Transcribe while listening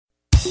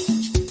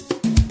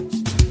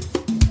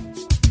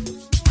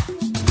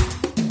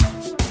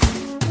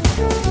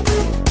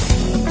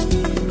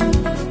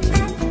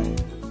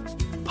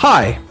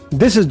Hi,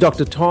 this is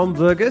Dr. Tom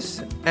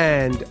Verghese,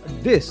 and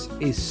this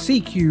is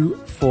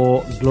CQ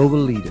for Global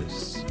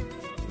Leaders.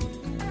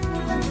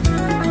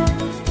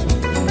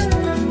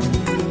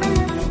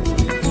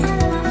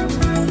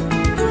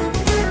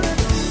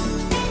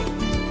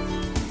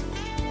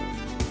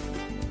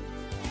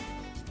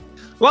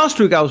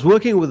 Last week, I was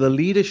working with a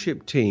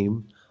leadership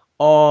team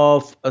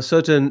of a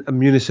certain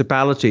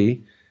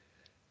municipality,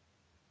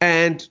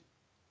 and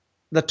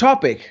the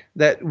topic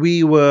that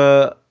we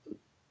were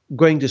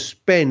going to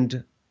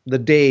spend the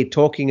day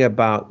talking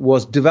about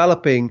was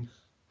developing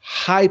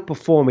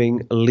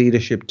high-performing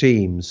leadership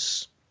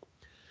teams.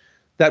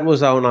 That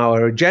was on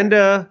our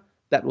agenda.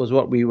 That was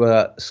what we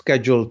were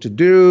scheduled to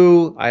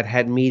do. I'd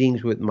had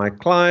meetings with my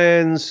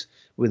clients,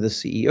 with the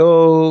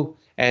CEO,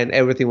 and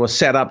everything was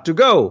set up to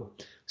go.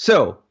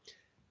 So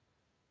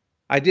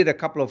I did a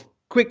couple of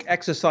quick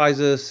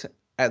exercises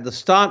at the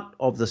start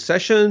of the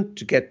session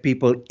to get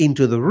people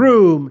into the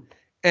room,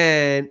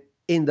 and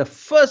in the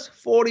first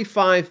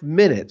 45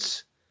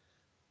 minutes,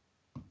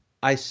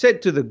 I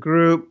said to the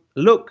group,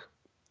 look,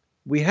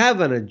 we have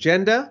an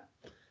agenda,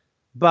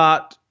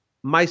 but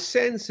my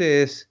sense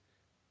is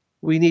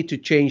we need to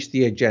change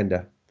the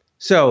agenda.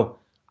 So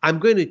I'm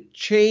going to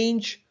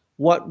change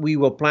what we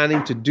were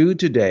planning to do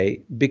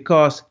today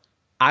because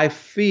I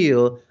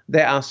feel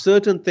there are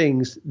certain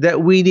things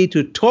that we need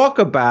to talk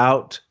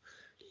about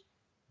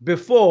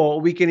before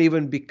we can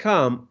even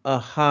become a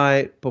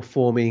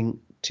high-performing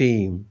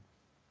team.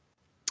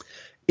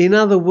 In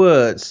other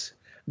words,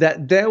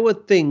 that there were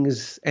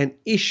things and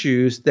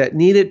issues that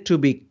needed to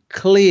be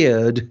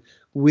cleared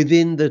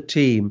within the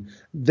team.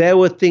 There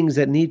were things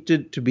that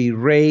needed to be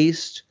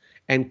raised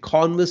and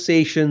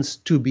conversations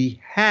to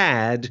be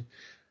had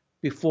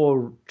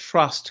before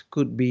trust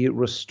could be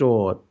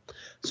restored.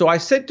 So I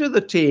said to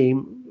the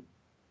team,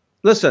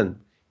 listen,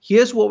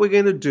 here's what we're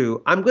going to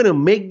do. I'm going to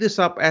make this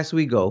up as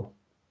we go.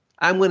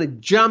 I'm going to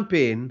jump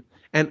in,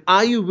 and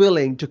are you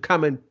willing to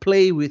come and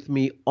play with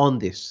me on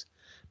this?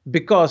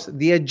 Because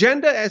the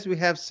agenda as we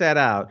have set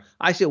out,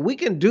 I said we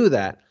can do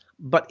that,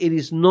 but it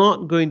is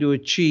not going to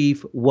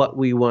achieve what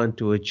we want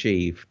to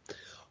achieve.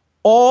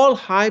 All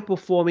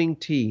high-performing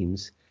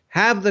teams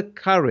have the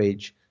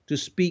courage to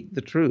speak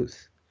the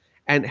truth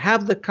and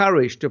have the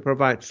courage to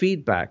provide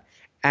feedback.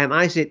 And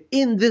I said,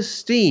 in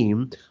this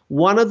team,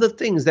 one of the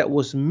things that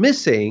was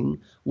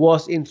missing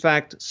was, in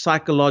fact,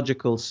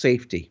 psychological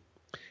safety.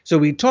 So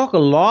we talk a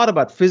lot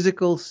about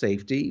physical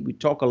safety. We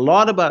talk a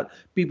lot about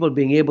people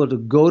being able to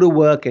go to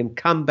work and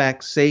come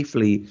back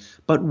safely.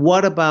 But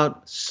what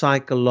about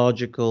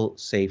psychological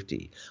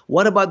safety?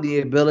 What about the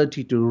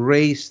ability to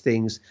raise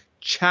things,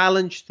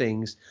 challenge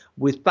things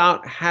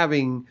without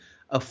having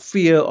a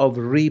fear of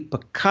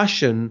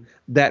repercussion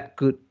that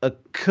could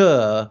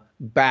occur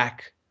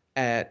back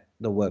at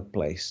the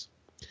workplace?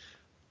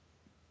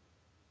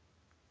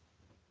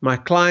 My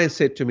client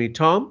said to me,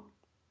 Tom,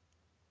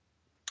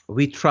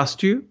 we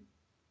trust you.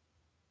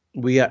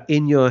 We are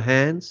in your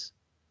hands.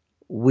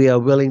 We are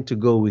willing to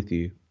go with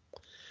you.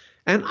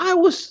 And I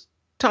was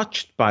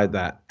touched by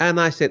that.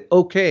 And I said,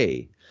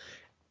 okay.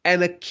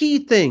 And a key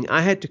thing I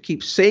had to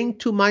keep saying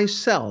to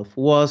myself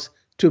was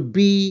to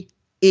be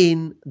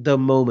in the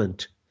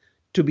moment,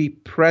 to be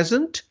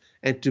present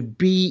and to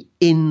be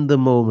in the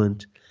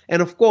moment.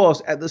 And of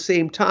course, at the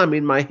same time,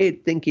 in my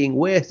head thinking,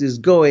 where's this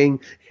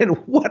going and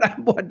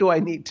what do I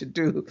need to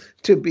do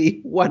to be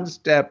one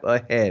step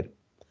ahead?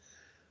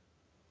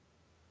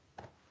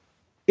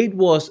 It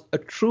was a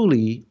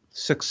truly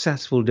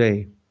successful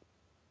day,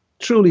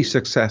 truly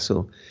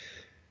successful.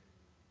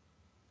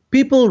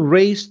 People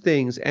raised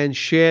things and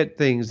shared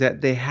things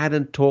that they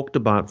hadn't talked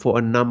about for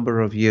a number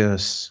of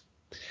years.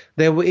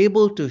 They were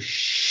able to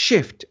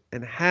shift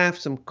and have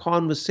some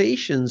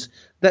conversations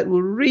that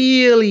were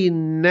really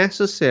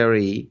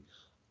necessary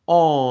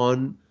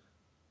on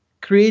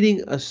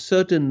creating a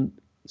certain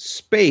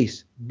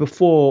space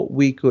before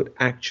we could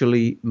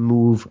actually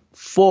move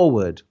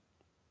forward.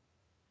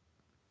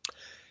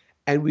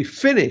 And we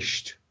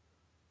finished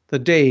the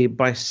day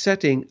by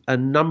setting a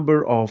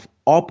number of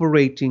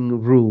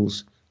operating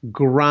rules,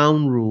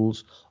 ground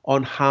rules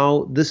on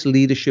how this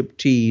leadership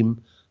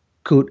team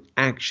could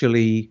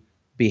actually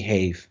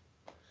behave.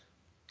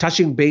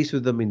 Touching base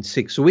with them in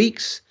 6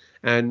 weeks,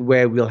 and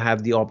where we'll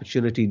have the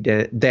opportunity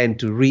then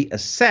to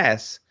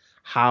reassess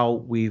how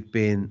we've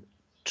been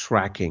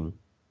tracking.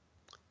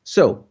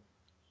 So,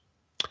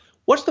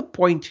 what's the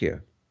point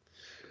here?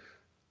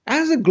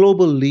 As a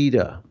global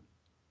leader,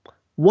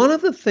 one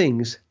of the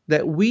things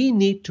that we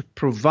need to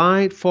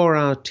provide for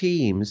our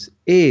teams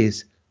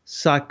is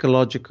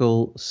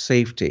psychological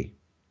safety.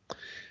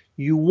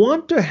 You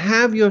want to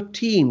have your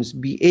teams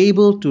be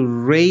able to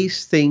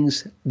raise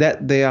things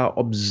that they are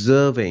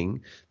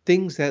observing,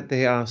 things that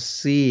they are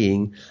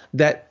seeing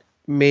that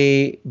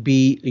may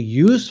be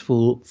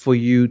useful for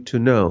you to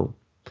know.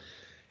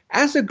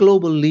 As a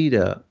global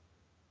leader,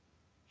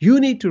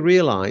 you need to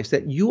realize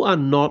that you are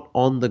not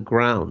on the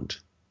ground,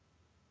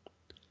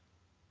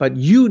 but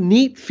you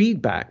need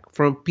feedback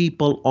from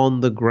people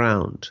on the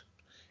ground,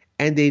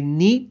 and they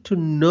need to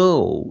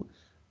know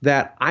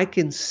that I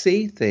can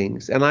say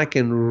things and I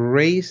can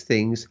raise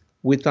things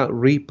without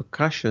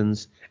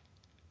repercussions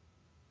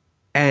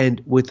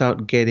and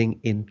without getting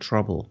in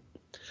trouble.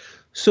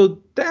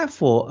 So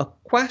therefore, a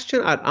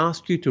question I'd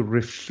ask you to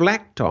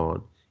reflect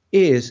on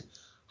is,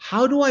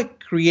 how do I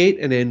create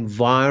an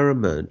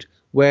environment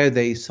where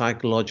there is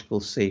psychological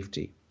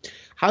safety?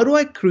 How do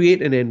I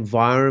create an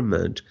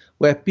environment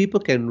where people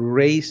can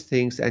raise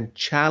things and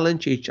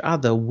challenge each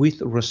other with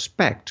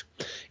respect?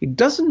 It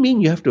doesn't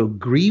mean you have to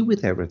agree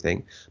with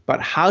everything, but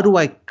how do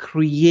I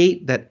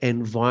create that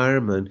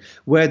environment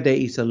where there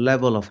is a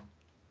level of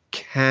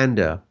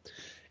candor?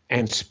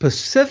 And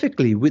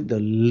specifically with the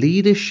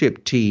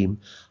leadership team,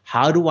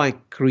 how do I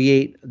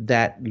create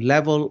that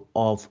level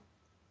of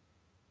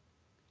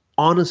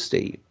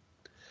honesty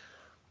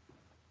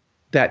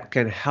that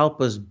can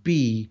help us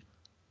be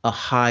a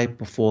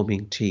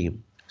high-performing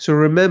team? So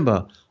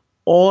remember,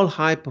 all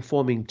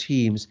high-performing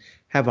teams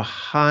have a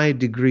high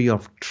degree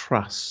of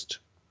trust.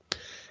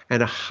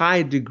 And a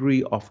high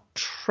degree of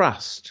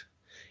trust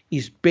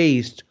is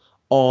based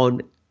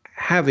on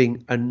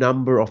having a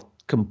number of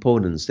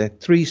components. There are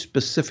 3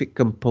 specific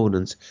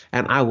components,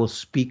 and I will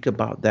speak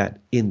about that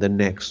in the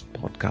next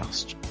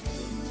podcast.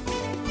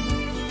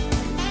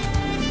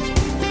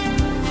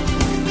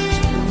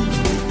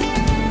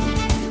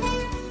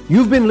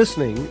 You've been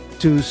listening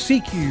to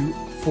CQ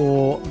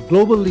for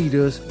Global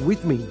Leaders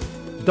with me,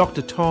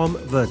 Dr. Tom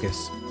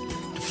Verghese.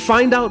 To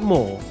find out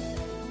more,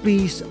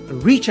 please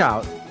reach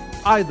out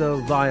either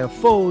via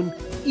phone,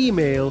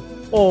 email,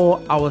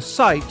 or our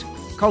site,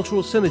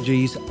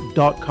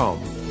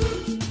 culturalsynergies.com.